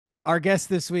Our guest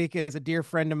this week is a dear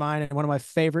friend of mine and one of my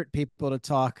favorite people to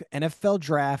talk NFL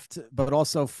draft, but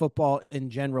also football in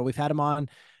general. We've had him on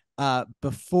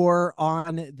before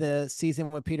on the season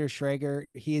with Peter Schrager.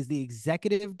 He is the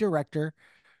executive director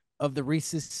of the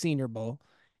Reese's Senior Bowl.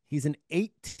 He's an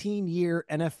 18-year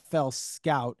NFL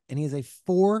scout, and he's a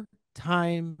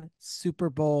four-time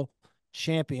Super Bowl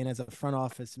champion as a front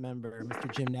office member.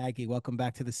 Mr. Jim Nagy, welcome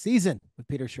back to the season with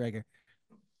Peter Schrager.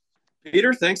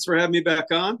 Peter, thanks for having me back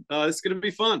on. It's going to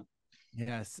be fun.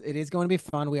 Yes, it is going to be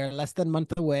fun. We are less than a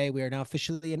month away. We are now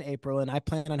officially in April, and I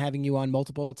plan on having you on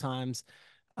multiple times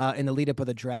in the lead up of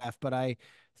the draft. But I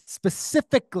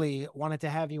specifically wanted to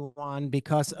have you on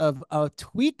because of a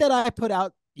tweet that I put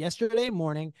out yesterday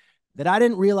morning that I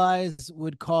didn't realize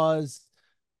would cause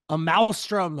a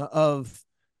maelstrom of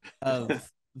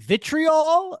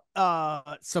vitriol,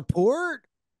 support,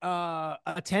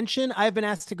 attention. I've been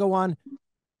asked to go on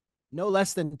no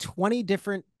less than 20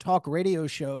 different talk radio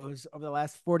shows over the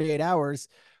last 48 hours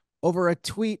over a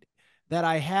tweet that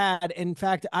I had. In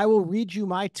fact, I will read you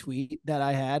my tweet that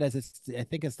I had I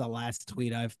think it's the last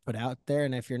tweet I've put out there.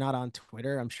 And if you're not on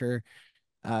Twitter, I'm sure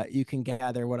you can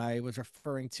gather what I was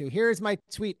referring to. Here's my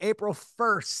tweet, April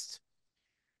 1st.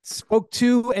 Spoke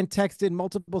to and texted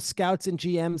multiple scouts and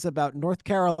GMs about North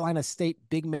Carolina State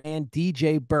big man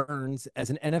DJ Burns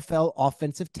as an NFL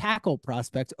offensive tackle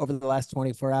prospect over the last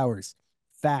 24 hours.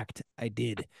 Fact, I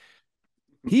did.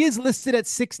 He is listed at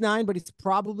 6'9", but he's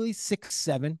probably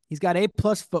 6'7". He's got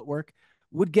A-plus footwork,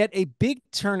 would get a big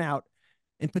turnout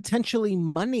and potentially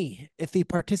money if he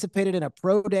participated in a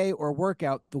pro day or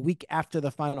workout the week after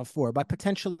the Final Four. By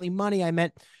potentially money, I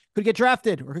meant could get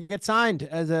drafted or could get signed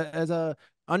as a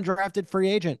undrafted free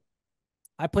agent.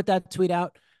 I put that tweet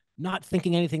out, not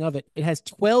thinking anything of it. It has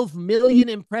 12 million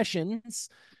impressions,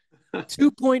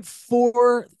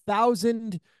 2.4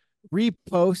 thousand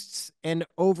reposts, and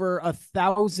over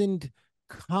 1,000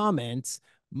 comments.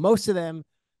 Most of them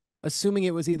assuming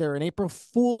it was either an April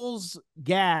Fool's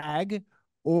gag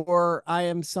or I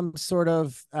am some sort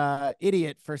of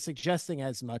idiot for suggesting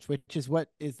as much, which is what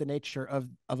is the nature of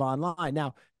online.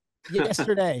 Now,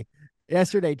 yesterday,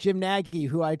 Jim Nagy,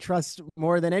 who I trust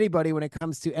more than anybody when it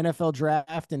comes to NFL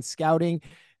draft and scouting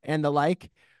and the like,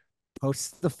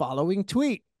 posts the following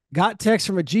tweet. Got text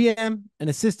from a GM, an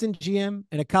assistant GM,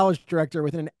 and a college director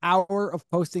within an hour of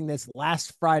posting this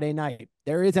last Friday night.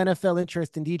 There is NFL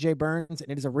interest in DJ Burns,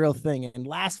 and it is a real thing. And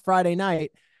last Friday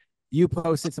night, you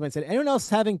posted something and said, anyone else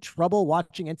having trouble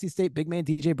watching NC State big man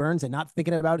DJ Burns and not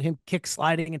thinking about him kick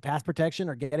sliding and pass protection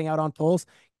or getting out on pulls?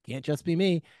 Can't just be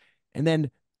me. And then a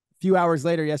few hours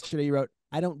later, yesterday, you wrote,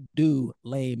 I don't do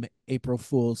lame April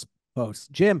Fool's posts.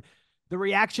 Jim, the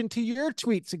reaction to your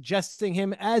tweet suggesting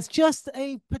him as just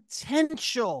a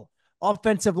potential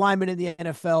offensive lineman in the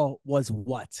NFL was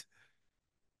what?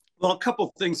 Well, a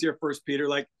couple things here first, Peter.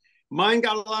 Like mine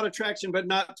got a lot of traction, but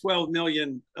not 12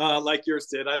 million like yours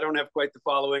did. I don't have quite the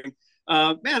following.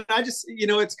 Man, I just,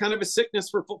 it's kind of a sickness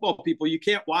for football people. You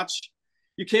can't watch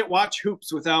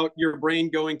hoops without your brain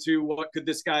going to what could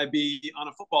this guy be on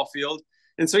a football field.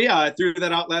 And so, yeah, I threw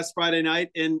that out last Friday night.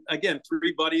 And again,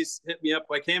 three buddies hit me up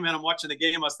like, hey, man, I'm watching the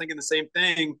game. I was thinking the same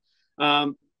thing.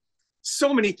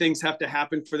 So many things have to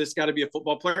happen for this guy to be a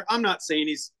football player. I'm not saying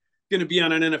he's going to be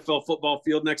on an NFL football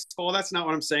field next fall. That's not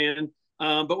what I'm saying.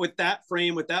 But with that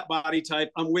frame, with that body type,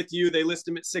 I'm with you. They list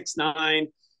him at 6'9".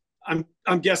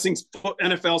 I'm guessing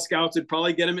NFL scouts would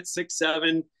probably get him at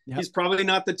 6'7". Yep. He's probably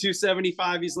not the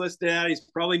 275 he's listed at. He's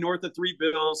probably north of $3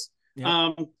 billion.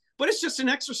 Yep. But it's just an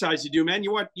exercise you do, man.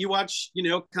 You watch,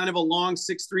 kind of a long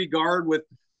 6'3" guard with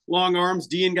long arms,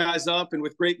 D'ing guys up, and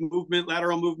with great movement,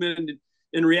 lateral movement,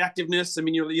 and reactiveness. I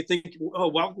mean, you think, oh,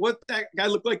 well, what that guy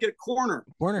looked like at corner,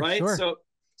 right? Sure.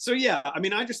 So yeah, I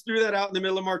mean, I just threw that out in the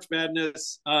middle of March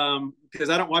Madness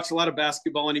because I don't watch a lot of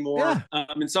basketball anymore,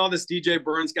 and saw this DJ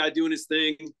Burns guy doing his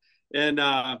thing, and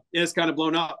it's kind of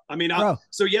blown up. I mean,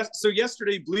 so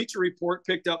yesterday Bleacher Report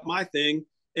picked up my thing.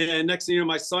 And next thing you know,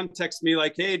 my son texts me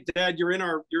like, "Hey, Dad, you're in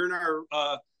our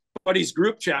buddies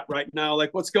group chat right now.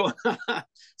 Like, what's going on?"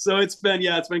 So it's been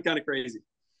kind of crazy.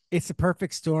 It's a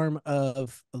perfect storm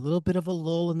of a little bit of a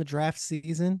lull in the draft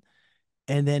season,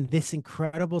 and then this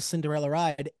incredible Cinderella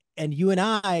ride. And you and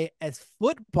I, as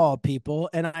football people,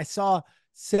 and I saw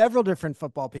several different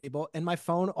football people, and my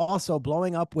phone also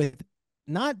blowing up with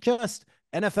not just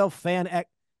NFL fan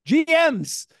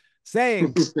GMs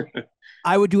saying.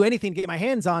 I would do anything to get my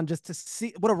hands on just to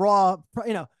see what a raw,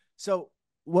 So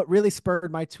what really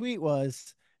spurred my tweet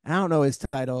was, I don't know his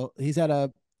title. He's at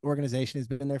a organization. He's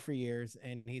been there for years,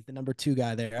 and he's the number 2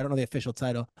 guy there. I don't know the official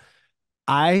title.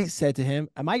 I said to him,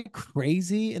 am I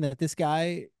crazy in that this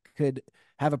guy could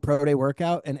have a pro day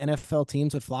workout and NFL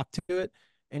teams would flock to it.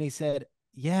 And he said,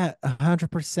 yeah,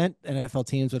 100% NFL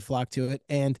teams would flock to it.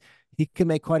 And he could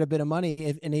make quite a bit of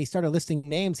money. And he started listing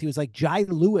names. He was like, Jai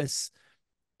Lewis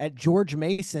at George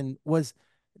Mason was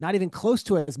not even close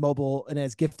to as mobile and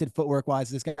as gifted footwork wise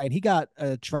as this guy. And he got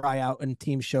a tryout and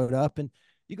teams showed up. And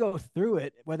you go through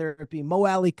it, whether it be Mo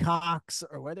Alley Cox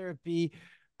or whether it be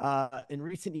in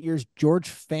recent years, George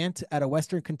Fant out of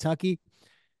Western Kentucky.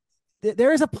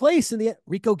 There is a place in the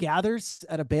Rico Gathers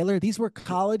at a Baylor. These were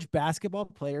college basketball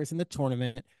players in the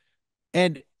tournament.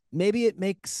 And maybe it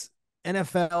makes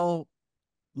NFL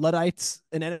Luddites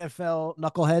and NFL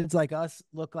knuckleheads like us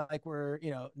look like we're,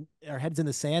 our heads in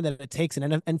the sand, that it takes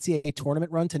an NCAA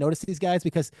tournament run to notice these guys,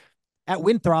 because at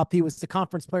Winthrop, he was the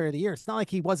conference player of the year. It's not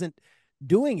like he wasn't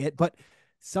doing it, but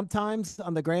sometimes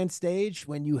on the grand stage,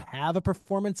 when you have a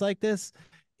performance like this,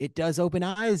 it does open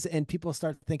eyes and people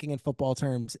start thinking in football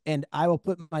terms. And I will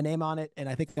put my name on it. And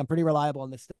I think I'm pretty reliable on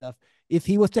this stuff. If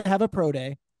he was to have a pro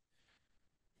day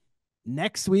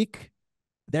next week,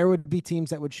 there would be teams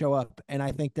that would show up. And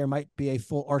I think there might be a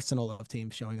full arsenal of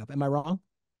teams showing up. Am I wrong?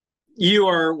 You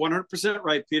are 100%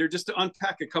 right, Peter. Just to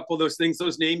unpack a couple of those things,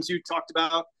 those names you talked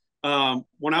about.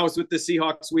 When I was with the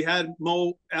Seahawks, we had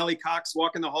Mo Alley Cox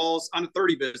walking the halls on a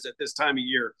 30 visit this time of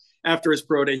year after his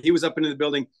pro day. He was up into the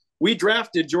building. We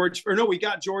drafted we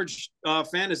got George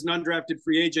Fant as an undrafted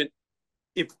free agent.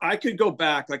 If I could go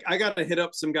back, I got to hit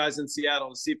up some guys in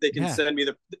Seattle to see if they can send me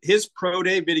his pro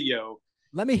day video.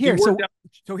 Let me hear.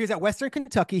 So he's at Western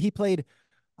Kentucky. He played,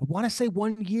 I want to say,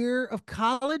 1 year of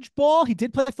college ball. He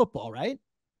did play football, right?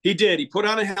 He did. He put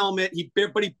on a helmet.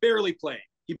 But he barely played.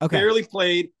 He barely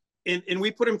played. And we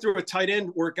put him through a tight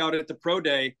end workout at the pro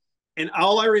day. And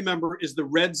all I remember is the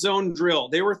red zone drill.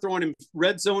 They were throwing him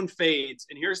red zone fades.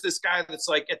 And here's this guy that's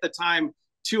at the time,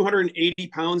 280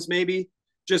 pounds maybe,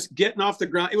 just getting off the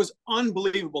ground. It was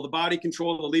unbelievable. The body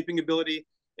control, the leaping ability.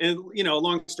 And,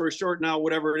 long story short, now,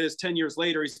 whatever it is, 10 years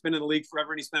later, he's been in the league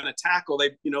forever and he's been a tackle.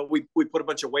 We put a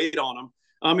bunch of weight on him.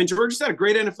 And George had a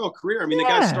great NFL career. I mean, the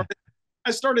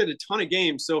guy started a ton of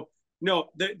games. So, no,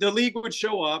 the league would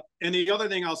show up. And the other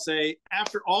thing I'll say,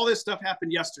 after all this stuff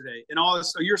happened yesterday and all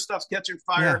this, your stuff's catching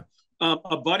fire. Yeah.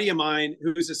 A buddy of mine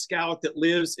who's a scout that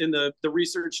lives in the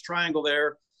Research Triangle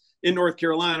there in North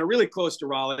Carolina, really close to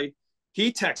Raleigh,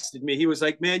 he texted me. He was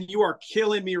like, man, you are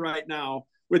killing me right now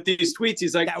with these tweets.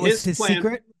 He's like, that was his plan,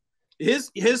 secret?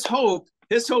 His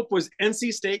hope was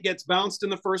NC State gets bounced in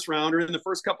the first round or in the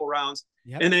first couple rounds.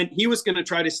 Yep. And then he was going to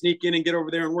try to sneak in and get over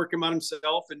there and work him on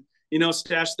himself and,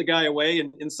 stash the guy away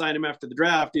and sign him after the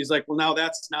draft. He's like, well, now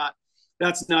that's not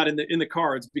in the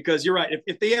cards, because you're right.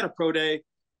 If they had a pro day,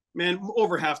 man,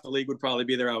 over half the league would probably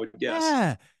be there, I would guess.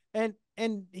 Yeah.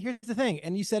 And here's the thing.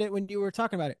 And you said it when you were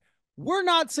talking about it. We're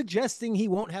not suggesting he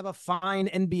won't have a fine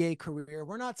NBA career.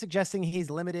 We're not suggesting he's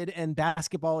limited and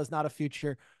basketball is not a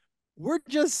future. We're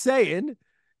just saying,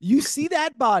 you see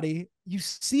that body, you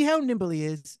see how nimble he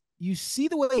is, you see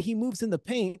the way he moves in the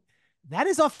paint. That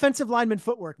is offensive lineman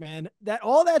footwork, man.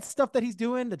 All that stuff that he's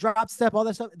doing, the drop step, all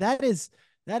that stuff, that is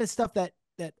stuff that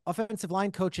offensive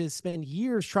line coaches spend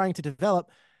years trying to develop.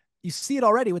 You see it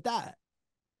already with that.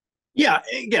 Yeah.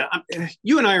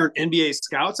 You and I are NBA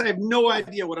scouts. I have no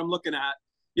idea what I'm looking at,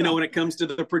 when it comes to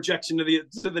the projection of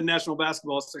the National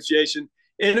Basketball Association.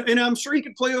 And I'm sure he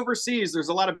could play overseas. There's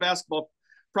a lot of basketball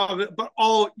probably, but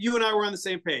you and I were on the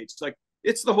same page.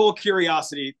 It's the whole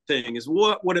curiosity thing, is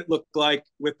what would it look like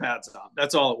with pads on?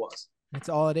 That's all it was. That's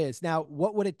all it is. Now,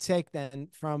 what would it take then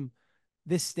from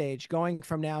this stage, going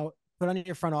from now, put on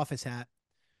your front office hat,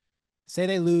 say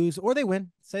they lose or they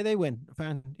win,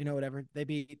 fine, whatever. They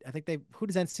beat, who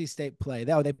does NC State play?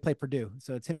 They play Purdue.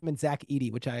 So it's him and Zach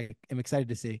Edey, which I am excited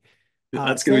to see.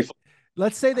 That's going to be fun.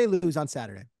 Let's say they lose on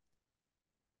Saturday.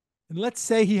 And let's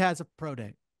say he has a pro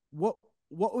day.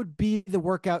 What would be the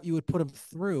workout you would put him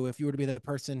through if you were to be the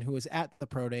person who was at the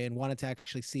pro day and wanted to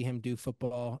actually see him do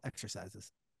football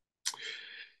exercises?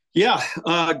 Yeah,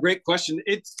 great question.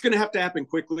 It's going to have to happen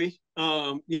quickly.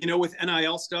 With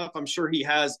NIL stuff, I'm sure he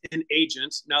has an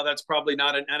agent. Now, that's probably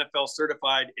not an NFL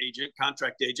certified agent,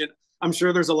 contract agent. I'm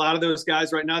sure there's a lot of those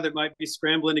guys right now that might be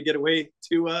scrambling to get away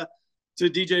to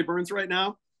DJ Burns right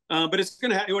now. But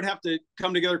it would have to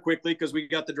come together quickly, because we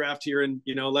got the draft here in,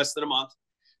 less than a month.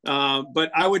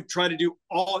 But I would try to do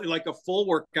a full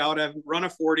workout, run a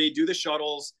 40, do the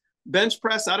shuttles, bench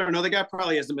press. I don't know. The guy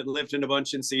probably hasn't been lifting a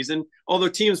bunch in season, although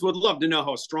teams would love to know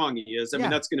how strong he is. I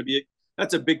mean,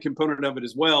 that's a big component of it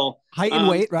as well. Height and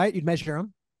weight, right? You'd measure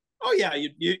him. Oh yeah.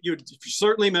 You'd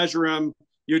certainly measure him.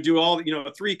 You do all, a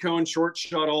 3-cone, short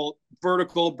shuttle,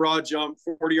 vertical, broad jump,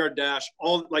 40-yard dash,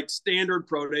 all standard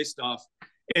pro day stuff.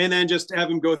 and then just have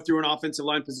him go through an offensive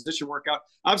line position workout.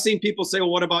 I've seen people say, well,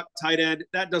 what about tight end?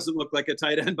 That doesn't look like a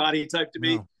tight end body type to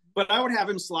me. No. But I would have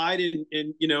him slide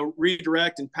and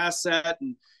redirect and pass set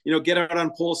and, get out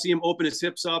on pull, see him open his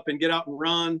hips up and get out and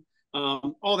run,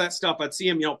 all that stuff. I'd see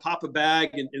him, pop a bag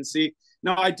and see.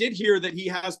 Now, I did hear that he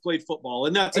has played football,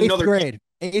 and that's Eighth another grade.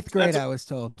 Eighth grade, I was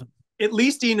told. At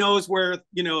least he knows where,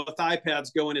 thigh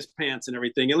pads go in his pants and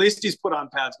everything. At least he's put on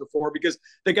pads before, because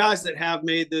the guys that have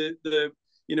made the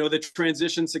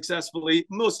transition successfully,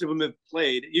 most of them have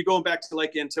played. You going back to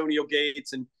like Antonio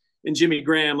Gates and Jimmy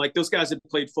Graham, like those guys had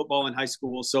played football in high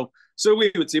school. So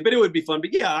we would see, but it would be fun.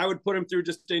 But yeah, I would put him through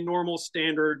just a normal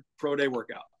standard pro day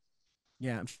workout.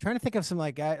 Yeah. I'm trying to think of some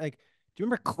guy, do you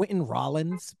remember Quentin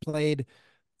Rollins played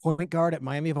point guard at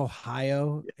Miami of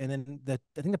Ohio? And then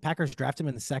I think the Packers drafted him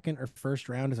in the second or first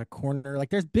round as a corner. Like,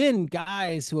 there's been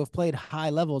guys who have played high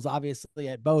levels, obviously,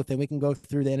 at both. And we can go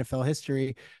through the NFL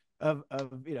history of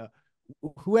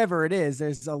whoever it is.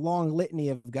 There's a long litany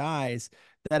of guys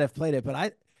that have played it. But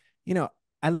I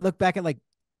look back at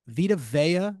Vita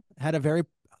Vea had a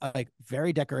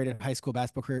very decorated high school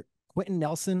basketball career. Quentin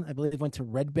Nelson, I believe, went to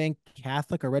Red Bank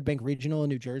Catholic or Red Bank Regional in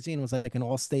New Jersey and was like an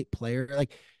all-state player.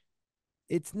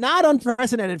 It's not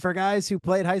unprecedented for guys who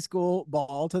played high school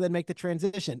ball to then make the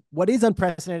transition. What is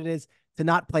unprecedented is to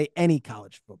not play any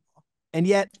college football. And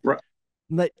yet, right.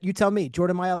 You tell me,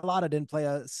 Jordan Mailata didn't play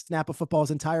a snap of football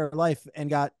his entire life and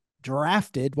got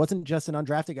drafted, wasn't just an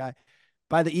undrafted guy,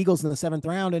 by the Eagles in the 7th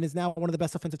round, and is now one of the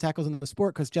best offensive tackles in the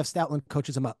sport because Jeff Stoutland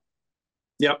coaches him up.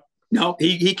 Yep. No,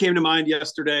 he came to mind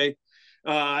yesterday.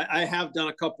 I have done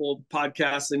a couple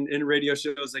podcasts and radio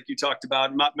shows like you talked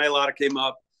about. Mailata came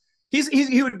up.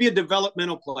 He would be a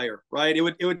developmental player, right? It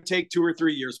would take 2 or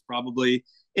 3 years probably.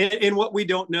 And what we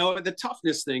don't know, the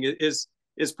toughness thing is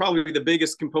probably the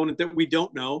biggest component that we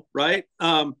don't know, right?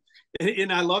 And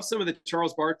I love some of the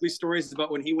Charles Barkley stories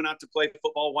about when he went out to play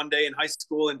football one day in high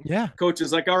school, and coach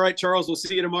was like, "All right, Charles, we'll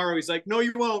see you tomorrow." He's like, "No,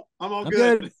 you won't. I'm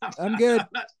good. I'm good.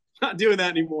 I'm not doing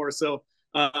that anymore." So,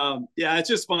 it's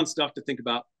just fun stuff to think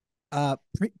about.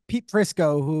 Pete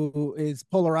Prisco, who is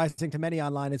polarizing to many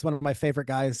online, is one of my favorite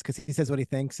guys because he says what he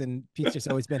thinks, and Pete's just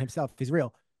always been himself. He's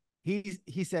real. He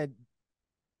said,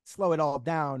 slow it all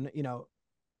down.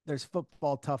 There's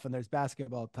football tough and there's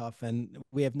basketball tough, and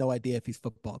we have no idea if he's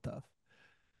football tough.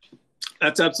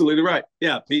 That's absolutely right.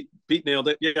 Yeah, Pete nailed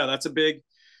it. Yeah, that's a big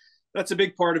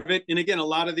part of it. And again, a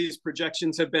lot of these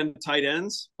projections have been tight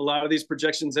ends. A lot of these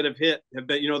projections that have been,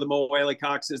 the Mo Wiley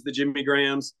Coxes, the Jimmy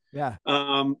Grahams. Yeah.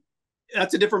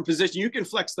 That's a different position. You can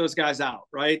flex those guys out,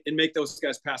 right, and make those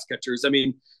guys pass catchers. I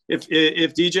mean, if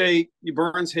DJ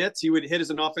Burns hits, he would hit as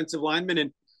an offensive lineman,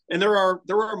 and there are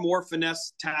more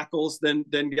finesse tackles than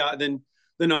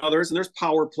others, and there's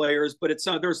power players, but it's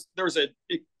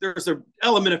there's an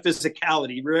element of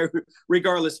physicality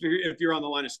regardless if you're on the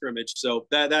line of scrimmage. So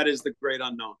that is the great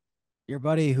unknown. Your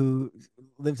buddy who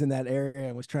lives in that area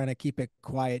and was trying to keep it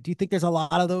quiet, do you think there's a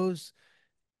lot of those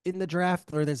in the draft,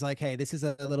 or there's hey, this is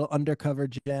a little undercover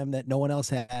gem that no one else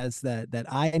has that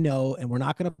I know, and we're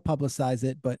not going to publicize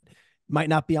it, but might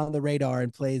not be on the radar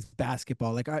and plays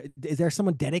basketball? Is there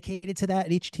someone dedicated to that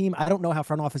at each team? I don't know how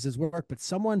front offices work, but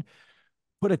someone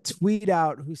put a tweet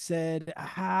out who said,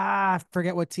 I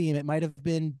forget what team. It might have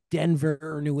been Denver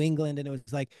or New England. And it was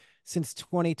since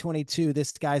 2022,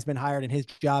 this guy's been hired, and his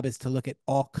job is to look at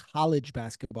all college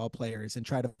basketball players and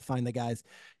try to find the guys,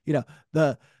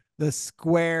 the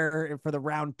square for the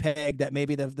round peg that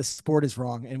maybe the sport is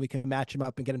wrong, and we can match him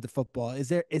up and get him to football. Is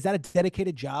that a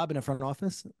dedicated job in a front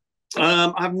office?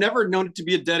 I've never known it to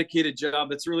be a dedicated job.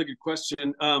 That's a really good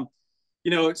question.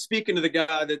 Speaking to the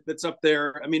guy that's up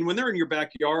there, I mean, when they're in your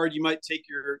backyard, you might take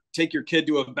your kid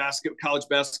to a college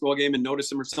basketball game and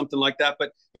notice him or something like that.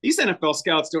 But these NFL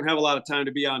scouts don't have a lot of time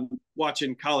to be on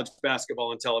watching college basketball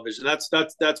on television.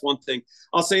 That's one thing.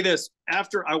 I'll say this: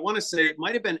 I want to say it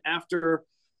might have been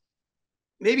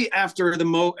maybe after the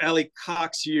Mo Alley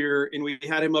Cox year, and we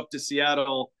had him up to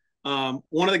Seattle.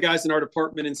 One of the guys in our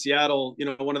department in Seattle,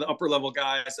 one of the upper level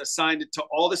guys, assigned it to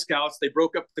all the scouts. They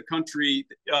broke up the country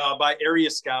by area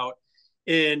scout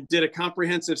and did a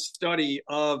comprehensive study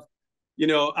of,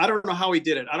 I don't know how he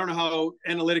did it. I don't know how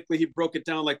analytically he broke it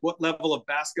down, like what level of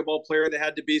basketball player they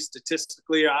had to be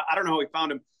statistically. I don't know how he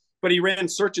found him, but he ran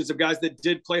searches of guys that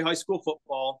did play high school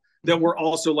football that were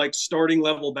also starting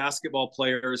level basketball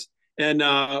players. And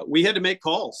we had to make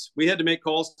calls. We had to make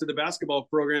calls to the basketball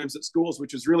programs at schools,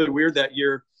 which was really weird that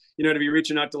year, to be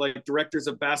reaching out to directors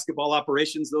of basketball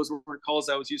operations. Those weren't calls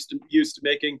I was used to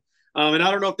making. And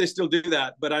I don't know if they still do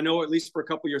that, but I know at least for a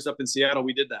couple of years up in Seattle,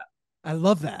 we did that. I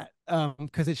love that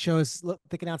because it shows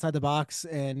thinking outside the box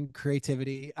and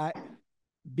creativity.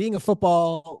 being a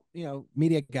football,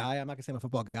 media guy, I'm not gonna say I'm a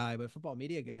football guy, but a football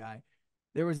media guy,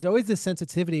 there was always this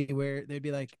sensitivity where they'd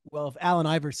be like, well, if Allen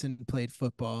Iverson played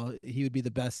football, he would be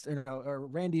the best, or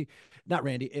Randy, not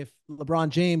Randy, if LeBron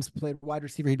James played wide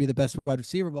receiver, he'd be the best wide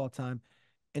receiver of all time.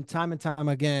 And time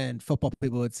again, football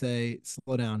people would say,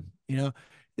 slow down.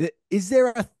 Is there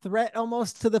a threat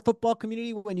almost to the football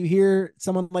community when you hear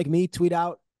someone like me tweet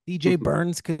out DJ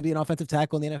Burns could be an offensive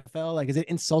tackle in the NFL? Like, is it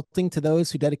insulting to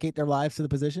those who dedicate their lives to the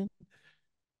position?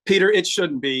 Peter, it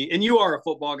shouldn't be. And you are a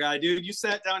football guy, dude. You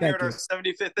sat down here Thank at our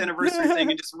you. 75th anniversary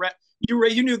thing and just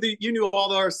you knew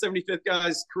all our 75th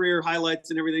guys' career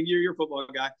highlights and everything. You're a football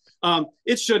guy.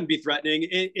 It shouldn't be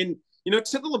threatening. And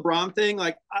to the LeBron thing,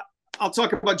 like I'll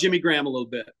talk about Jimmy Graham a little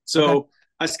bit. So okay.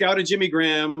 I scouted Jimmy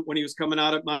Graham when he was coming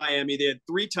out of Miami. They had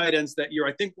 3 tight ends that year.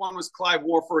 I think one was Clive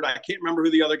Warford. I can't remember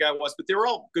who the other guy was, but they were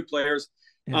all good players.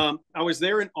 Yeah. I was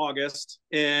there in August,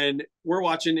 and we're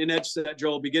watching an edge set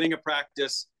drill, beginning of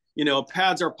practice.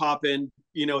 Pads are popping.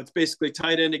 It's basically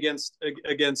tight end against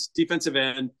defensive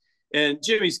end, and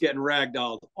Jimmy's getting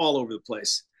ragdolled all over the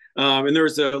place. And there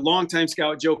was a longtime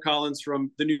scout, Joe Collins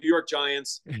from the New York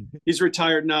Giants. He's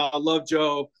retired now. I love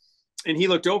Joe. And he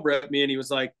looked over at me and he's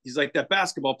like, that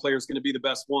basketball player is going to be the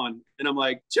best one. And I'm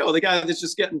like, Joe, the guy that's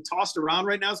just getting tossed around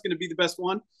right now is going to be the best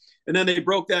one. And then they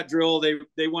broke that drill.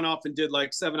 They went off and did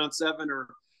like 7-on-7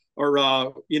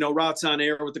 or routes on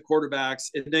air with the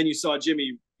quarterbacks. And then you saw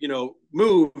Jimmy,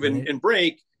 move and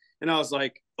break. And I was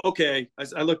like, okay.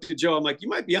 I looked at Joe. I'm like, you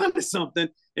might be onto something.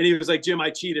 And he was like, Jim, I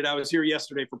cheated. I was here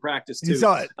yesterday for practice too. He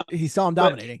saw it. He saw him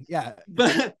dominating. Yeah.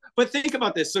 But think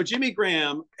about this. So Jimmy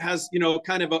Graham has,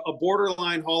 kind of a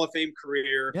borderline Hall of Fame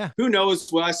career. Yeah. Who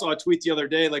knows what I saw a tweet the other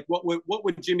day. Like what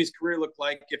would Jimmy's career look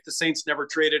like if the Saints never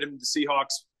traded him to the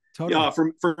Seahawks?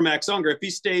 Totally. For Max Unger, if he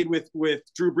stayed with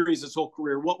Drew Brees his whole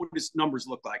career, what would his numbers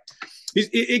look like?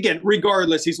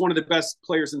 Regardless, he's one of the best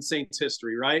players in Saints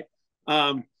history, right?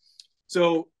 And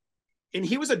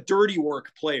he was a dirty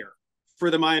work player for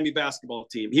the Miami basketball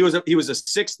team. He was a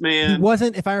sixth man. He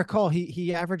wasn't, if I recall,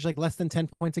 he averaged like less than 10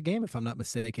 points a game, if I'm not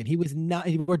mistaken. He was not.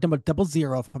 He worked him a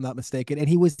 0-0, if I'm not mistaken, and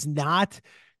he was not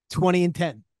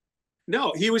 20-10.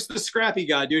 No, he was the scrappy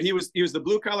guy, dude. He was the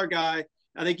blue collar guy.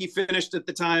 I think he finished at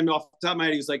the time, off the top of my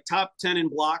head, he was like top 10 in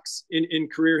blocks in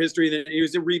career history. Then he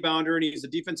was a rebounder and he was a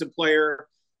defensive player,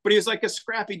 but he was like a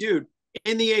scrappy dude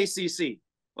in the ACC,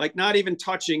 like not even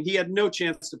touching. He had no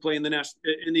chance to play in the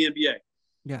NBA.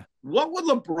 Yeah. What would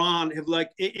LeBron have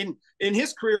like in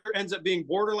his career ends up being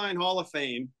borderline Hall of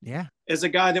Fame? Yeah. As a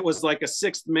guy that was like a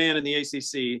sixth man in the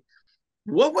ACC,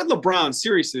 what would LeBron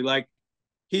seriously like?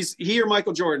 He or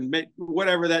Michael Jordan,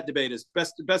 whatever that debate is,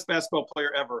 best basketball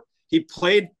player ever. He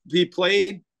played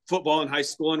football in high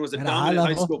school and was a dominant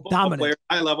high school football player,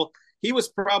 high level. He was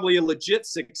probably a legit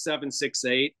 6'7",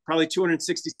 6'8", probably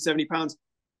 260, 70 pounds.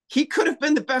 He could have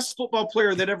been the best football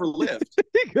player that ever lived.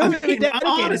 Honestly,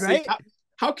 right?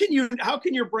 How can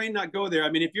your brain not go there?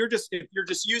 I mean, if you're just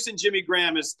using Jimmy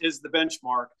Graham as the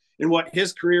benchmark and what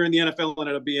his career in the NFL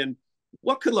ended up being,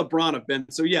 what could LeBron have been?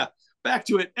 So yeah. Back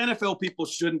to it. NFL people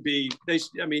shouldn't be.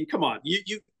 Come on.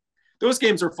 Those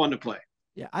games are fun to play.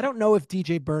 Yeah, I don't know if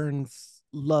DJ Burns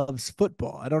loves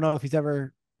football. I don't know if he's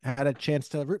ever had a chance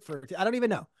to root for it. I don't even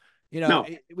know. No.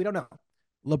 We don't know.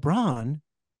 LeBron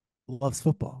loves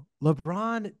football.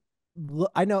 LeBron,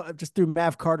 I know just through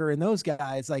Mav Carter and those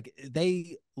guys, like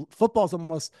football's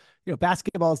almost,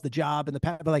 basketball is the job and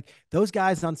but like those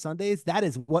guys on Sundays, that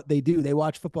is what they do. They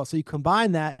watch football. So you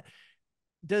combine that.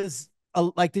 Did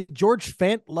George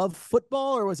Fant love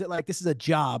football, or was it like this is a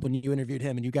job when you interviewed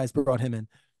him and you guys brought him in?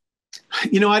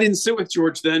 I didn't sit with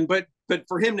George then, but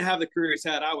for him to have the career he's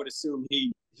had, I would assume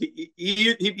he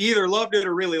either loved it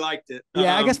or really liked it.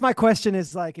 Yeah, I guess my question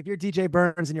is like, if you're DJ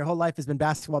Burns and your whole life has been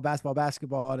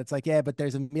basketball, and it's like, yeah, but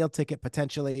there's a meal ticket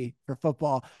potentially for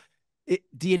football.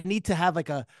 Do you need to have like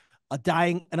an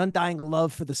undying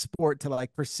love for the sport to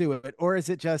like pursue it, or is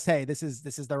it just, hey, this is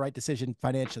the right decision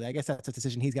financially? I guess that's a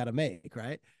decision he's got to make,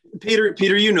 right? Peter,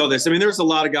 you know this. I mean, there's a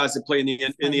lot of guys that play in the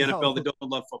NFL that don't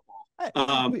love football.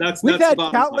 We've had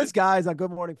countless guys on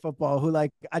Good Morning Football who like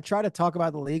I try to talk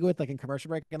about the league with, like in commercial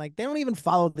break, and like they don't even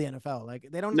follow the NFL. Like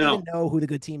they don't even know who the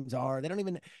good teams are. They don't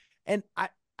even, and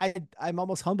I'm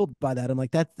almost humbled by that. I'm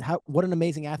like, what an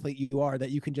amazing athlete you are,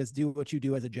 that you can just do what you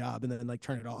do as a job and then like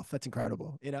turn it off. That's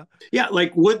incredible, Yeah,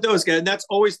 like would those guys, and that's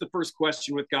always the first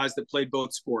question with guys that played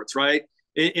both sports, right?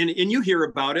 And you hear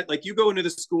about it. Like you go into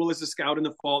the school as a scout in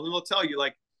the fall and they'll tell you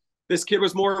like, this kid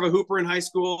was more of a hooper in high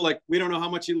school. Like, we don't know how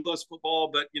much he loves football,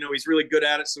 but he's really good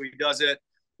at it. So he does it.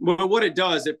 But what it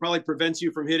does, it probably prevents you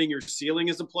from hitting your ceiling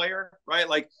as a player, right?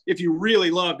 Like if you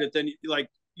really loved it, then like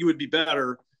you would be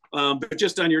better. But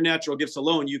just on your natural gifts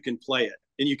alone, you can play it.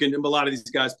 And you can, a lot of these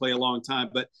guys play a long time.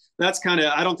 But that's kind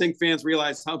of, I don't think fans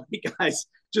realize how many guys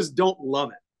just don't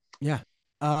love it. Yeah.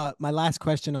 My last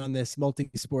question on this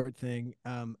multi-sport thing.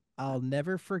 I'll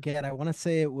never forget. I want to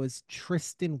say it was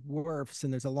Tristan Wirfs,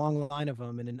 and there's a long line of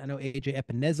them. And I know AJ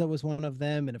Epineza was one of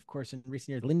them. And of course, in recent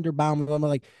years, Linderbaum was one.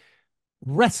 Like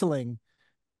wrestling,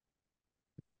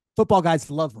 football guys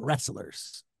love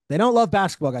wrestlers. They don't love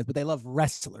basketball guys, but they love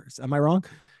wrestlers. Am I wrong?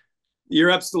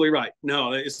 You're absolutely right.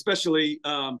 No, especially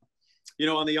on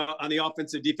the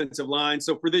offensive defensive line.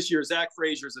 So for this year, Zach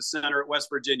Frazier is a center at West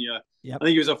Virginia. Yep. I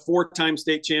think he was a 4-time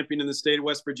state champion in the state of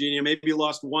West Virginia. Maybe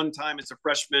lost one time as a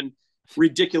freshman.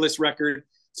 Ridiculous record.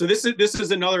 So this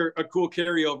is another a cool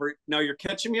carryover. Now you're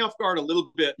catching me off guard a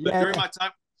little bit, but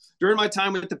during my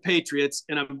time with the Patriots,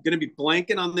 and I'm going to be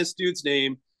blanking on this dude's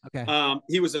name. Okay.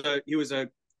 He was a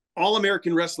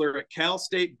All-American wrestler at Cal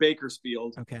State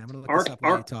Bakersfield. Okay, I'm going to look this up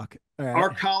while you talk. All right. Our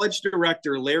college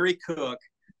director, Larry Cook,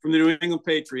 from the New England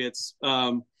Patriots,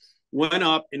 went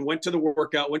up and went to the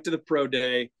workout, went to the pro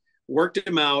day, worked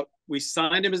him out. We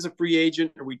signed him as a free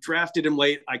agent, or we drafted him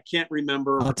late. I can't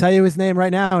remember. I'll tell you his name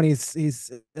right now, and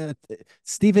he's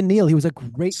Stephen Neal. He was a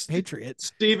great Patriot.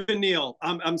 Stephen Neal.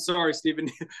 I'm sorry, Stephen.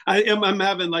 I'm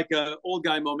having like a old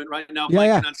guy moment right now.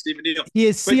 Yeah. On Stephen Neal. He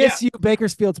is CSU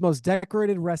Bakersfield's most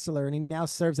decorated wrestler, and he now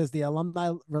serves as the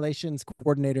alumni relations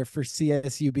coordinator for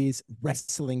CSUB's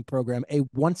wrestling program. A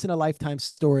once-in-a-lifetime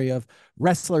story of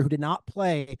wrestler who did not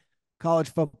play college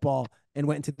football and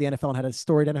went into the NFL and had a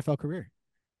storied NFL career.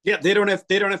 Yeah, they don't have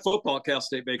football at Cal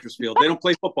State Bakersfield. They don't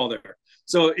play football there.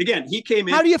 So again, he came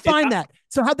in. How do you find that?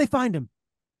 So how'd they find him?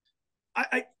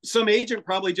 Some agent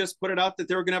probably just put it out that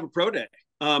they were going to have a pro day.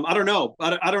 I don't know.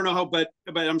 I don't know how, but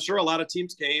I'm sure a lot of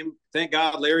teams came. Thank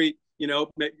God, Larry,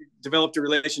 developed a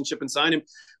relationship and signed him.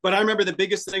 But I remember the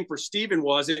biggest thing for Steven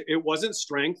was it wasn't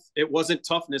strength, it wasn't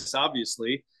toughness.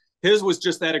 Obviously, his was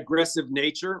just that aggressive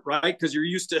nature, right? Because you're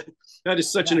used to that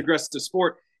is such an aggressive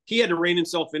sport. He had to rein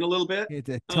himself in a little bit. He had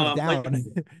to tone it down.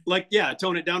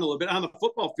 Tone it down a little bit. On the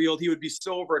football field, he would be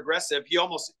so over aggressive. You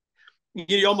almost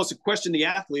question the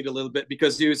athlete a little bit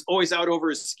because he was always out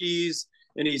over his skis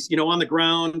and he's, on the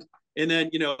ground. And then,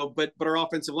 but our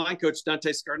offensive line coach,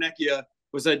 Dante Scarnecchia,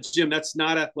 was like, Jim, that's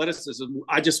not athleticism.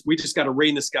 We just got to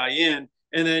rein this guy in.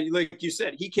 And then, like you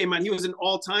said, he came out, he was an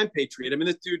all-time Patriot. I mean,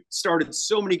 this dude started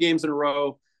so many games in a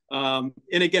row. And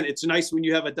again, it's nice when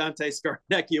you have a Dante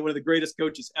Scarnecchia, one of the greatest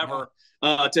coaches ever,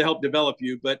 to help develop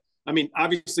you. But I mean,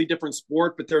 obviously different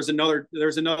sport, but there's another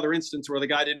instance where the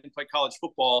guy didn't play college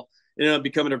football and ended up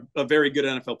becoming a very good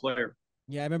NFL player.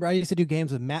 Yeah, I remember I used to do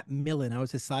games with Matt Millen. I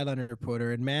was his sideline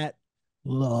reporter, and Matt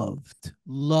loved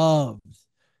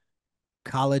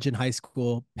college and high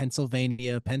school,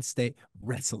 Pennsylvania, Penn State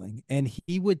wrestling. And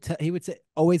he would say,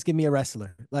 always give me a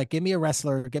wrestler, get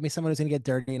me someone who's going to get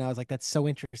dirty. And I was like, that's so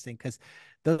interesting. Cause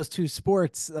those two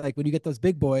sports, like when you get those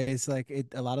big boys,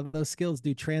 a lot of those skills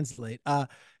do translate.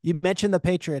 You mentioned the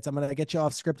Patriots. I'm going to get you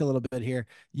off script a little bit here.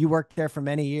 You worked there for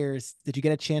many years. Did you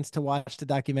get a chance to watch the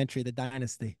documentary, The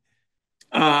Dynasty?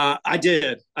 I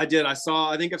did. I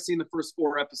think I've seen the first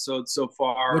 4 episodes so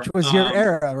far. Which was your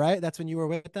era, right? That's when you were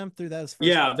with them through those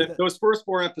first those first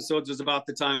 4 episodes was about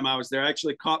the time I was there. I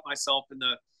actually caught myself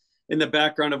in the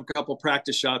background of a couple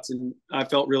practice shots, and I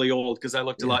felt really old because I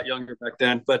looked a lot younger back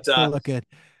then. But look good.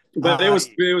 But it was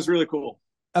really cool.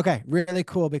 Okay, really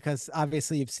cool, because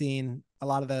obviously you've seen a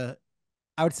lot of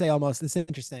I would say almost, this is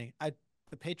interesting.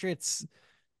 The Patriots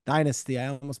dynasty, I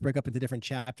almost break up into different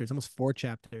chapters, almost 4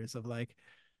 chapters of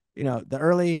the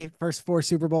early first 4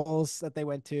 Super Bowls that they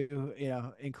went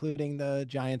to, including the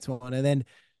Giants one. And then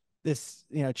this,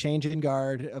 change in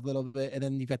guard a little bit. And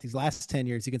then you've got these last 10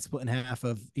 years, you can split in half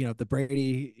of, the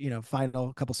Brady,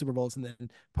 final couple Super Bowls and then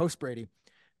post Brady.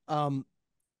 A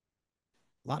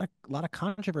lot of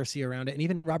controversy around it. And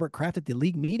even Robert Kraft at the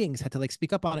league meetings had to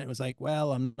speak up on it. It was like,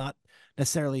 well, I'm not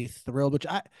necessarily thrilled, which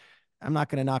I'm not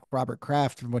going to knock Robert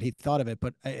Kraft from what he thought of it,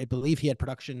 but I believe he had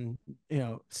production,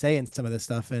 say in some of this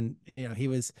stuff. And, he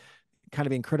was kind of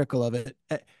being critical of it.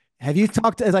 Have you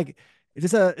talked to,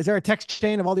 is there a text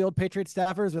chain of all the old Patriot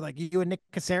staffers with you and Nick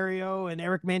Caserio and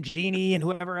Eric Mangini and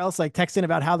whoever else texting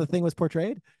about how the thing was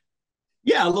portrayed?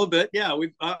 Yeah, a little bit. Yeah.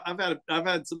 I've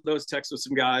had some of those texts with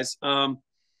some guys.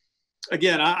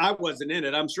 Again, I wasn't in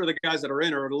it. I'm sure the guys that are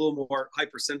in are a little more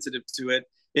hypersensitive to it.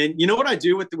 And you know what I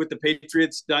do with the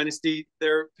Patriots dynasty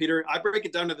there, Peter? I break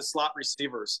it down to the slot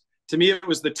receivers. To me, it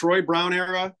was the Troy Brown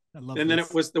era, and then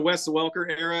it was the Wes Welker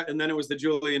era, and then it was the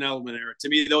Julian Edelman era. To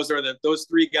me, those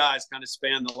 3 guys kind of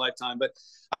span the lifetime. But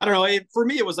I don't know. For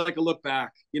me, it was like a look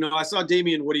back. I saw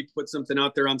Damian Woody put something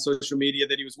out there on social media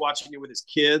that he was watching it with his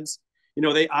kids,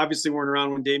 They obviously weren't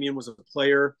around when Damian was a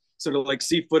player. Sort of like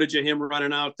see footage of him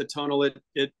running out the tunnel at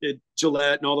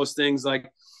Gillette and all those things.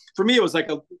 Like for me, it was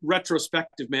like a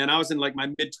retrospective, man. I was in like my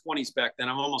mid-20s back then.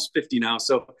 I'm almost 50 now.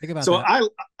 So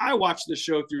I watched the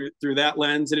show through that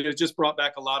lens, and it just brought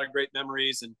back a lot of great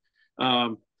memories. And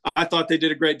I thought they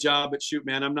did a great job. But shoot,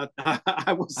 man, I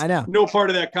know no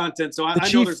part of that content. So I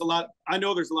know there's a lot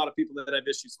of people that have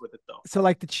issues with it though. So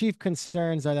like the chief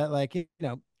concerns are that, like,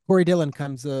 Corey Dillon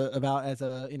comes about as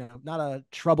a, not a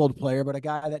troubled player, but a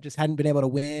guy that just hadn't been able to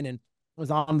win and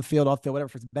was on the field, off field, whatever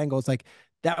for the Bengals. Like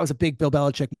that was a big Bill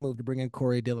Belichick move to bring in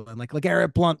Corey Dillon. Like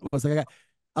LeGarrette Blount was like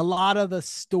a lot of the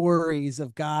stories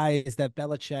of guys that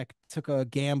Belichick took a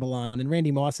gamble on, and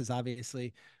Randy Moss's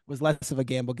obviously was less of a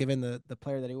gamble given the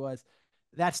player that he was.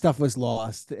 That stuff was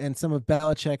lost, and some of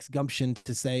Belichick's gumption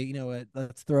to say, you know what,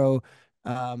 let's throw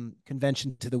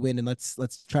convention to the wind and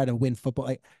let's try to win football.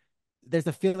 Like, there's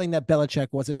a feeling that Belichick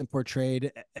wasn't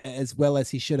portrayed as well as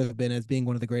he should have been as being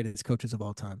one of the greatest coaches of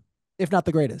all time, if not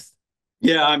the greatest.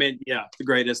 Yeah, I mean, yeah, the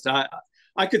greatest.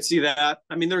 I could see that.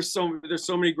 I mean, there's so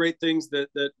many great things that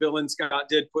Bill and Scott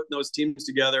did putting those teams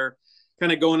together,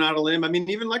 kind of going out on a limb. I mean,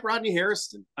 even like Rodney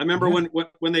Harrison. I remember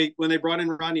when they brought in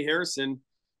Rodney Harrison.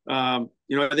 I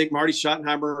think Marty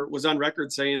Schottenheimer was on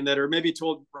record saying that, or maybe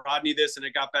told Rodney this, and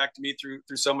it got back to me through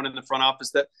someone in the front office,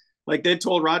 that like they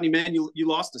told Rodney, man, you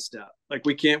lost a step. Like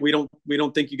we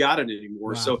don't think you got it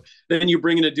anymore. Wow. So then you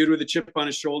bring in a dude with a chip on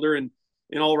his shoulder, and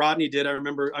all Rodney did, I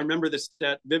remember this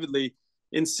stat vividly.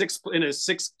 In a six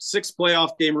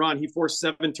playoff game run, he forced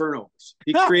 7 turnovers.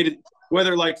 He created,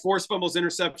 whether like forced fumbles,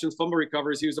 interceptions, fumble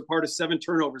recovers, he was a part of 7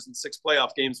 turnovers in 6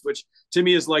 playoff games, which to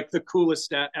me is like the coolest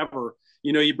stat ever.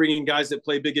 You bring in guys that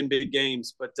play big in big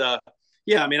games. But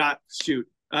yeah, I mean, I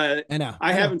know.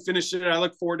 I haven't finished it. I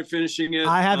look forward to finishing it.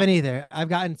 I haven't either. I've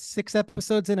gotten 6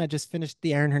 episodes in. I just finished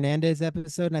the Aaron Hernandez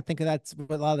episode, and I think that's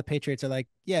what a lot of the Patriots are like.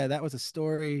 Yeah, that was a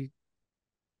story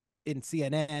in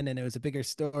CNN, and it was a bigger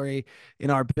story in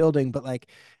our building. But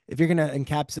like, if you're gonna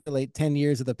encapsulate 10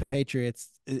 years of the Patriots,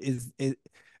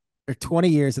 or 20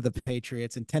 years of the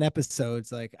Patriots in 10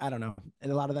 episodes, like, I don't know.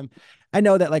 And a lot of them, I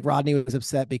know that like Rodney was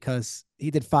upset because he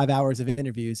did 5 hours of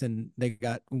interviews and they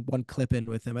got 1 clip in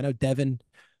with him. I know Devin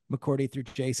McCourty through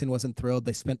Jason wasn't thrilled.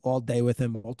 They spent all day with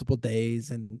him, multiple days.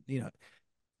 And,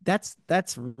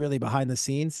 that's really behind the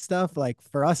scenes stuff. Like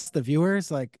for us, the viewers,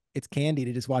 like it's candy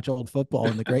to just watch old football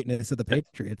and the greatness of the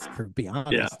Patriots, to be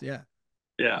honest. Yeah.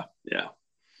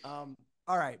 All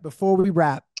right. Before we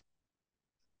wrap,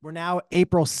 we're now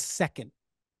April 2nd.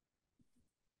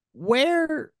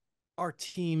 Where are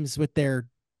teams with their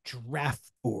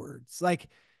draft boards? Like,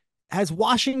 has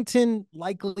Washington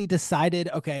likely decided,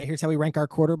 okay, here's how we rank our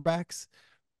quarterbacks?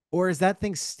 Or is that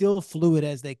thing still fluid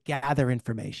as they gather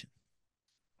information?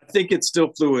 I think it's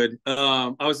still fluid.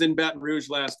 I was in Baton Rouge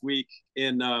last week,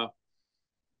 and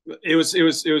it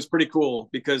was pretty cool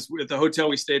because at the hotel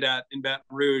we stayed at in Baton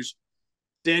Rouge,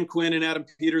 Dan Quinn and Adam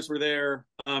Peters were there,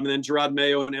 and then Gerard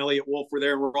Mayo and Elliot Wolf were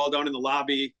there. And we're all down in the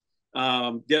lobby,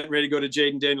 getting ready to go to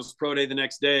Jayden Daniels pro day the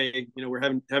next day. We're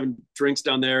having drinks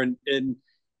down there, and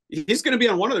he's going to be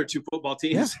on one of their 2 football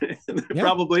teams,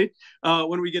 probably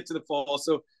when we get to the fall.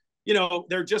 So,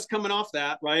 they're just coming off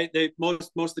that, right?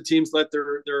 Most of the teams let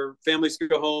their families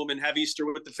go home and have Easter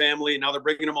with the family, and now they're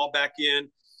bringing them all back in.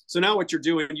 So now what you're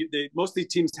doing, most of these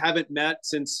teams haven't met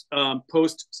since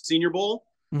post Senior Bowl.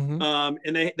 Mm-hmm.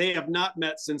 And they have not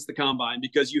met since the combine,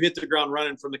 because you hit the ground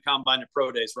running from the combine to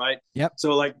pro days, right? Yep.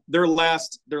 So like their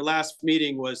last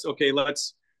meeting was, okay,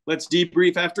 let's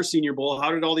debrief after Senior Bowl.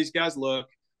 How did all these guys look?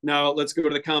 Now let's go to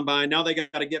the combine. Now they got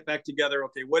to get back together.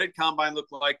 Okay, what did combine look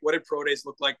like? What did pro days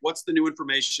look like? What's the new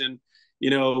information?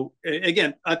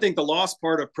 Again, I think the lost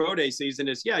part of pro day season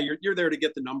is, yeah, you're there to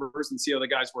get the numbers and see how the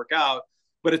guys work out,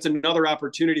 but it's another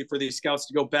opportunity for these scouts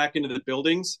to go back into the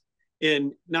buildings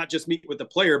and not just meet with the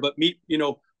player, but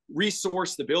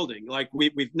resource the building. Like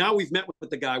we've met with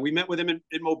the guy. We met with him in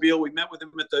Mobile. We met with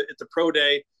him at the pro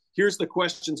day. Here's the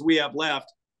questions we have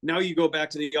left. Now you go back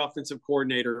to the offensive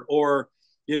coordinator, or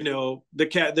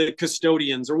the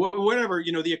custodians, or whatever,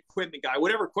 the equipment guy,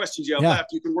 whatever questions you have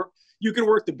left, you can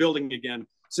work the building again.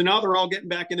 So now they're all getting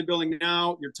back in the building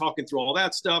now. You're talking through all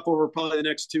that stuff over probably the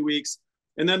next 2 weeks.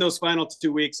 And then those final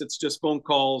 2 weeks, it's just phone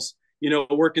calls,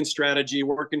 working strategy,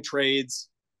 working trades,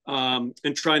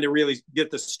 and trying to really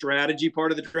get the strategy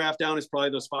part of the draft down is probably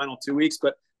those final 2 weeks.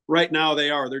 But right now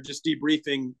they're just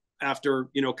debriefing after,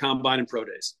 combine and pro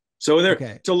days. So they're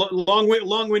okay. To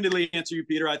long-windedly answer you,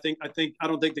 Peter. I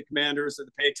don't think the Commanders or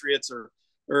the Patriots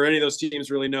or any of those teams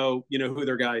really know, who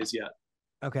their guy is yet.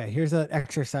 Okay, here's an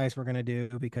exercise we're gonna do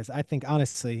because I think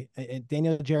honestly,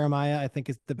 Daniel Jeremiah, I think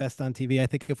is the best on TV. I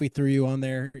think if we threw you on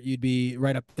there, you'd be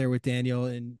right up there with Daniel,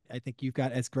 and I think you've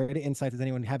got as great insights as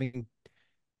anyone, having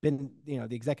been,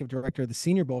 the executive director of the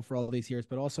Senior Bowl for all these years,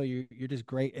 but also you're just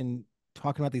great in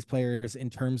talking about these players in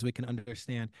terms we can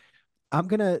understand. I'm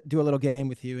gonna do a little game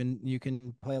with you, and you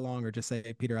can play along or just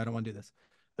say, Peter, I don't want to do this.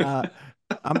 Uh,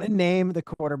 I'm gonna name the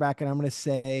quarterback, and I'm gonna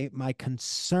say my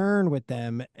concern with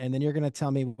them, and then you're gonna tell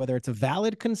me whether it's a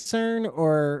valid concern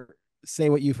or say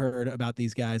what you've heard about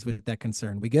these guys with that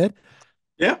concern. We good?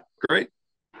 Yeah, great.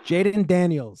 Jayden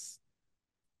Daniels,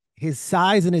 his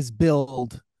size and his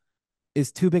build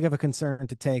is too big of a concern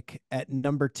to take at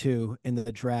number 2 in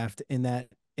the draft. In that,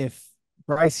 if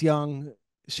Bryce Young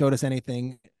showed us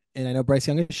anything, and I know Bryce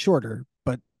Young is shorter,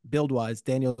 but build wise,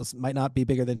 Daniels might not be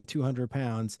bigger than 200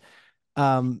 pounds.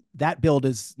 That build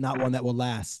is not one that will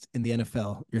last in the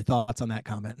NFL. Your thoughts on that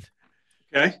comment?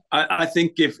 Okay, I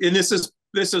think if and this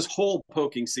is hole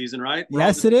poking season, right? We're all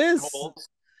Yes, just it is. holes.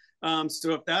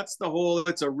 So if that's the hole,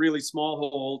 it's a really small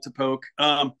hole to poke.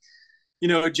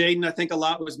 Jayden, I think a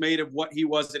lot was made of what he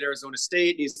was at Arizona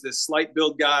State. He's this slight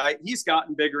build guy. He's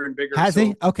gotten bigger and bigger. Has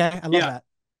he? Okay, I love yeah, that.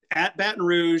 at Baton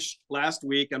Rouge last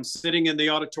week, I'm sitting in the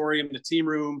auditorium, in the team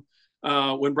room,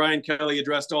 when Brian Kelly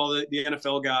addressed all the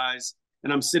NFL guys.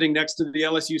 And I'm sitting next to the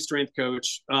LSU strength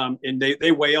coach, and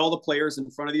they weigh all the players in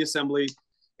front of the assembly.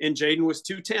 And Jayden was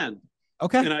 210.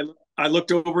 Okay. And I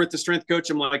looked over at the strength coach.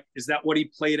 I'm like, is that what he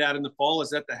played at in the fall? Is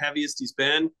that the heaviest he's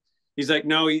been? He's like,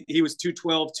 no, he was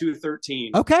 212,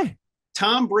 213. Okay.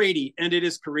 Tom Brady ended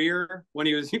his career when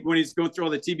he's going through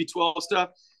all the TB12 stuff.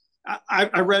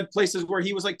 I read places where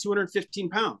he was like 215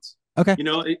 pounds. Okay.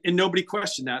 And nobody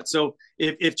questioned that. So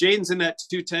if Jayden's in that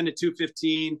 210 to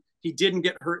 215, he didn't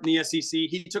get hurt in the SEC.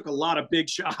 He took a lot of big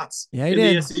shots in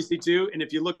the SEC too. And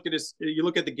if you look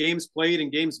at the games played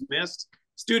and games missed,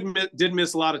 student did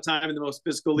miss a lot of time in the most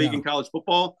physical league in college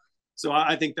football. So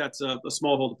I think that's a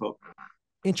small hole to poke.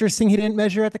 Interesting. He didn't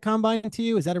measure at the combine to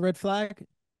you. Is that a red flag?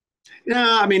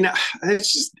 Yeah, I mean,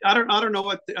 it's just I don't know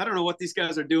what these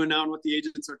guys are doing now and what the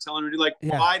agents are telling them to do. Like,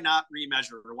 why not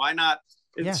remeasure? Or why not?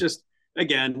 It's just,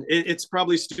 again, it's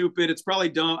probably stupid. It's probably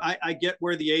dumb. I get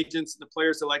where the agents and the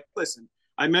players are like, listen,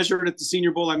 I measured at the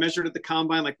Senior Bowl. I measured at the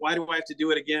combine. Like, why do I have to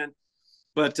do it again?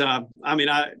 But I mean,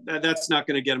 that's not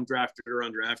going to get them drafted or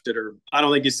undrafted, or I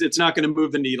don't think it's not going to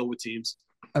move the needle with teams.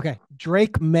 Okay,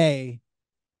 Drake Maye,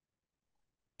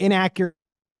 inaccurate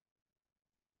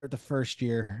the first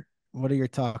year. What are your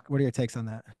takes on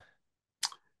that?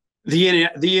 The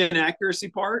inaccuracy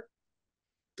part.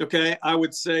 Okay, I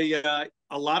would say a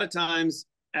lot of times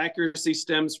accuracy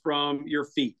stems from your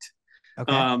feet.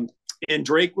 Okay. And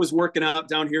Drake was working out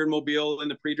down here in Mobile in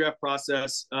the pre-draft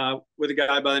process with a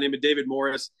guy by the name of David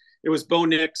Morris. It was Bo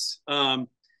Nix and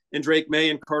Drake Maye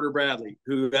and Carter Bradley,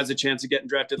 who has a chance of getting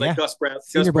drafted, like Gus Bradley.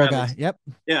 Senior Bowl guy. Yep.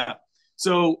 Yeah.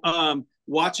 So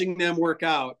watching them work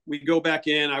out, we go back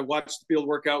in. I watched the field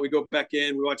workout. We go back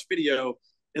in. We watch video,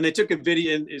 and they took a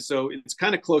video, and so it's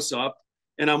kind of close up.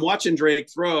 And I'm watching Drake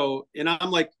throw, and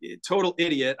I'm like, total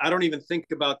idiot. I don't even think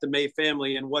about the Maye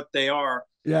family and what they are.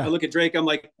 Yeah. I look at Drake. I'm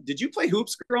like, did you play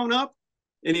hoops growing up?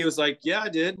 And he was like, yeah, I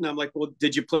did. And I'm like, well,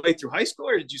 did you play through high school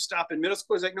or did you stop in middle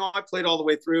school? He's like, no, I played all the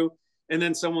way through. And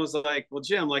then someone was like, well,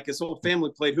 Jim, like his whole family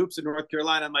played hoops in North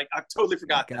Carolina. I'm like, I totally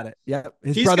forgot that. Got it. Yeah.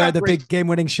 His brother had the big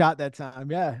game-winning shot that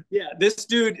time. Yeah. Yeah. This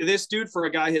dude, for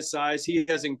a guy his size, he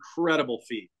has incredible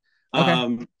feet.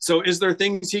 Okay. So is there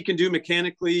things he can do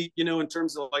mechanically, in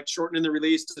terms of like shortening the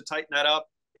release to tighten that up?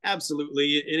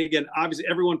 Absolutely. And again, obviously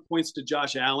everyone points to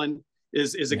Josh Allen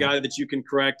is a guy that you can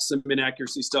correct some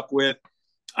inaccuracy stuff with.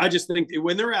 I just think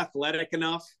when they're athletic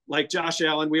enough, like Josh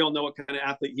Allen, we all know what kind of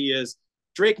athlete he is.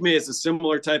 Drake Maye is a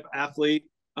similar type of athlete.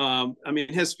 I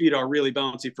mean, his feet are really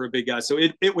bouncy for a big guy. So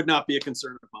it would not be a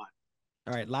concern of mine.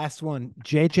 All right. Last one,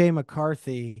 JJ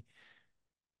McCarthy.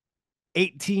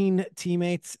 18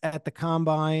 teammates at the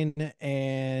combine,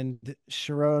 and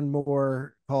Sharon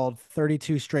Moore called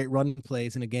 32 straight run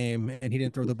plays in a game, and he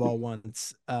didn't throw the ball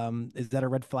once. Is that a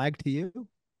red flag to you?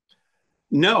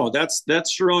 No, that's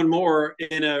Sharon Moore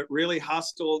in a really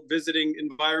hostile visiting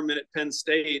environment at Penn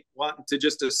State, wanting to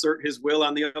just assert his will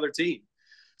on the other team.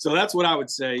 So that's what I would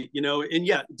say, and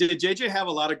yeah, did JJ have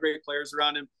a lot of great players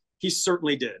around him? He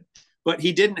certainly did, but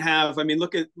he didn't have, I mean,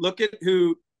 look at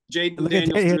who Jayden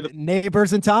Daniels,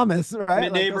 Neighbors and Thomas, right?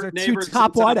 Neighbors two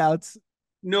top wideouts.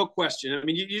 No question. I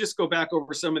mean, you just go back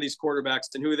over some of these quarterbacks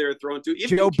and who they're throwing to.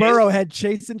 Joe Burrow had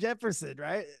Chase and Jefferson,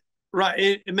 right?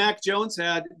 Right. And Mac Jones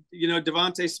had,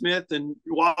 Devontae Smith and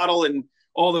Waddle and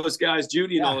all those guys,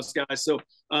 Judy and all Yeah. those guys. So,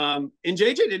 and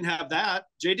JJ didn't have that.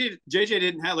 JJ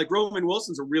didn't have, like, Roman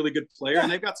Wilson's a really good player,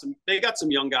 and they got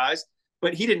some young guys,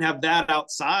 but he didn't have that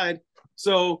outside.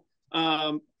 So,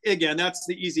 again, that's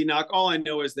the easy knock. All I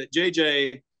know is that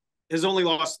JJ has only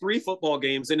lost 3 football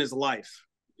games in his life.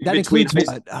 That includes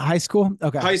what? High school?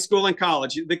 Okay. High school and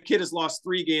college. The kid has lost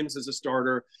 3 games as a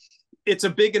starter. It's a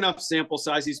big enough sample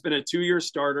size. He's been a 2-year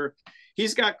starter.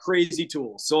 He's got crazy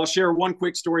tools. So I'll share one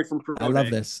quick story from Pro Day. I love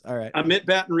this. All right. I'm at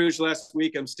Baton Rouge last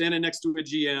week. I'm standing next to a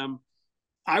GM.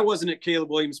 I wasn't at Caleb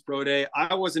Williams' Pro Day.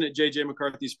 I wasn't at JJ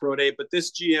McCarthy's Pro Day, but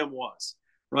this GM was.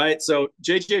 Right. So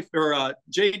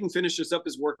Jayden finishes up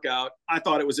his workout. I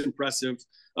thought it was impressive.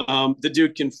 The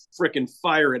dude can freaking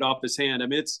fire it off his hand. I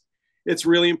mean, it's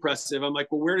really impressive. I'm like,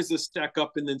 well, where does this stack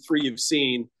up in the 3 you've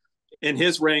seen? And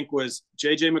his rank was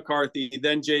JJ McCarthy,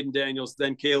 then Jayden Daniels,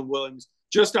 then Caleb Williams,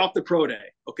 just off the Pro Day.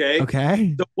 Okay.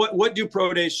 Okay. So what do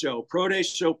Pro Days show? Pro Days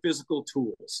show physical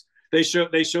tools. They show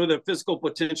the physical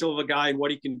potential of a guy and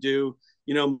what he can do,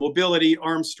 mobility,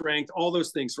 arm strength, all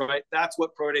those things, right? That's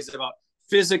what Pro Days is about.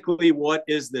 Physically, what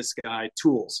is this guy?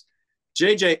 Tools.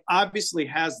 JJ obviously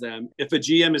has them if a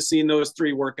GM has seen those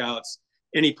 3 workouts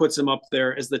and he puts him up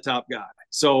there as the top guy.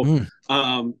 So,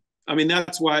 I mean,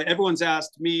 that's why everyone's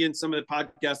asked me in some of the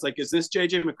podcasts, like, is this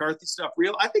JJ McCarthy stuff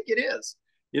real? I think it is.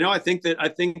 I think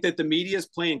that the media is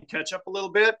playing catch up a little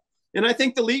bit. And I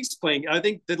think the league's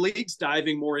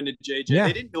diving more into JJ. Yeah.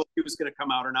 They didn't know if he was going to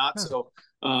come out or not. So,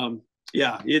 so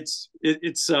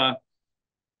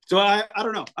I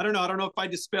don't know. I don't know if I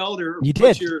dispelled or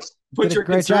put your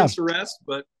concerns to rest,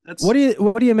 but that's what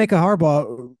do you make of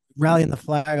Harbaugh rallying the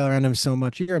flag around him so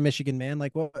much? You're a Michigan man.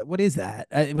 Like, what is that?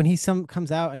 When he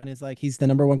comes out and is like, he's the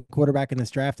 #1 quarterback in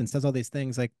this draft and says all these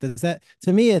things, like, does that,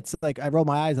 to me, it's like, I roll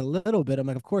my eyes a little bit. I'm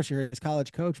like, of course you're his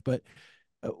college coach, but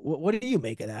what do you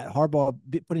make of that? Harbaugh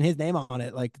putting his name on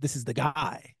it, like, this is the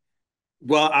guy.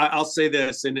 Well, I'll say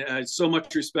this, and so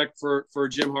much respect for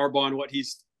Jim Harbaugh and what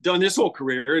he's done this whole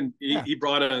career, and he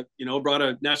brought a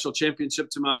national championship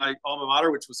to my alma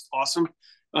mater, which was awesome.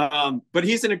 But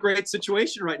he's in a great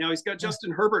situation right now. He's got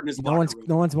Justin Herbert in his locker room.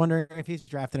 No one's wondering if he's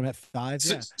drafting him at 5.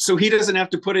 So he doesn't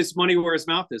have to put his money where his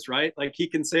mouth is, right? Like, he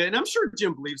can say it, and I'm sure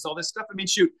Jim believes all this stuff. I mean,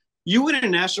 shoot, you win a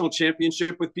national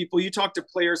championship with people. You talk to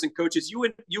players and coaches. You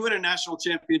win a national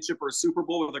championship or a Super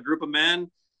Bowl with a group of men.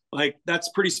 Like, that's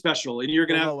pretty special, and you're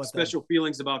going to have special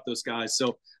feelings about those guys.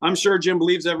 So I'm sure Jim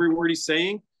believes every word he's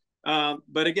saying.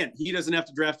 But again, he doesn't have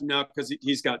to draft him now because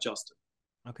he's got Justin.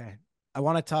 Okay. I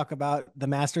want to talk about the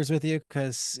Masters with you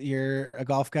because you're a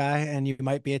golf guy and you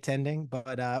might be attending,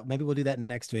 but maybe we'll do that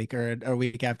next week or a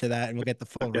week after that, and we'll get the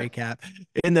full recap.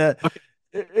 In the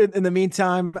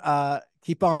meantime,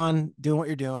 keep on doing what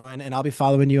you're doing, and I'll be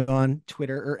following you on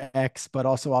Twitter or X, but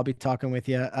also I'll be talking with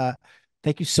you.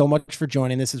 Thank you so much for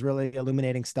joining. This is really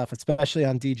illuminating stuff, especially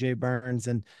on DJ Burns,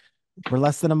 and we're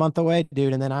less than a month away,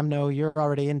 dude. And then I know you're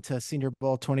already into Senior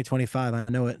Bowl 2025. I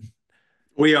know it.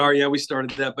 We are. Yeah, we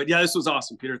started that. But yeah, this was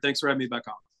awesome, Peter. Thanks for having me back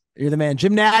on. You're the man.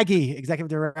 Jim Nagy, executive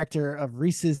director of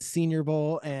Reese's Senior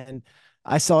Bowl. And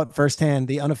I saw it firsthand,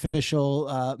 the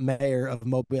unofficial mayor of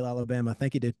Mobile, Alabama.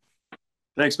 Thank you, dude.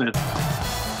 Thanks, man.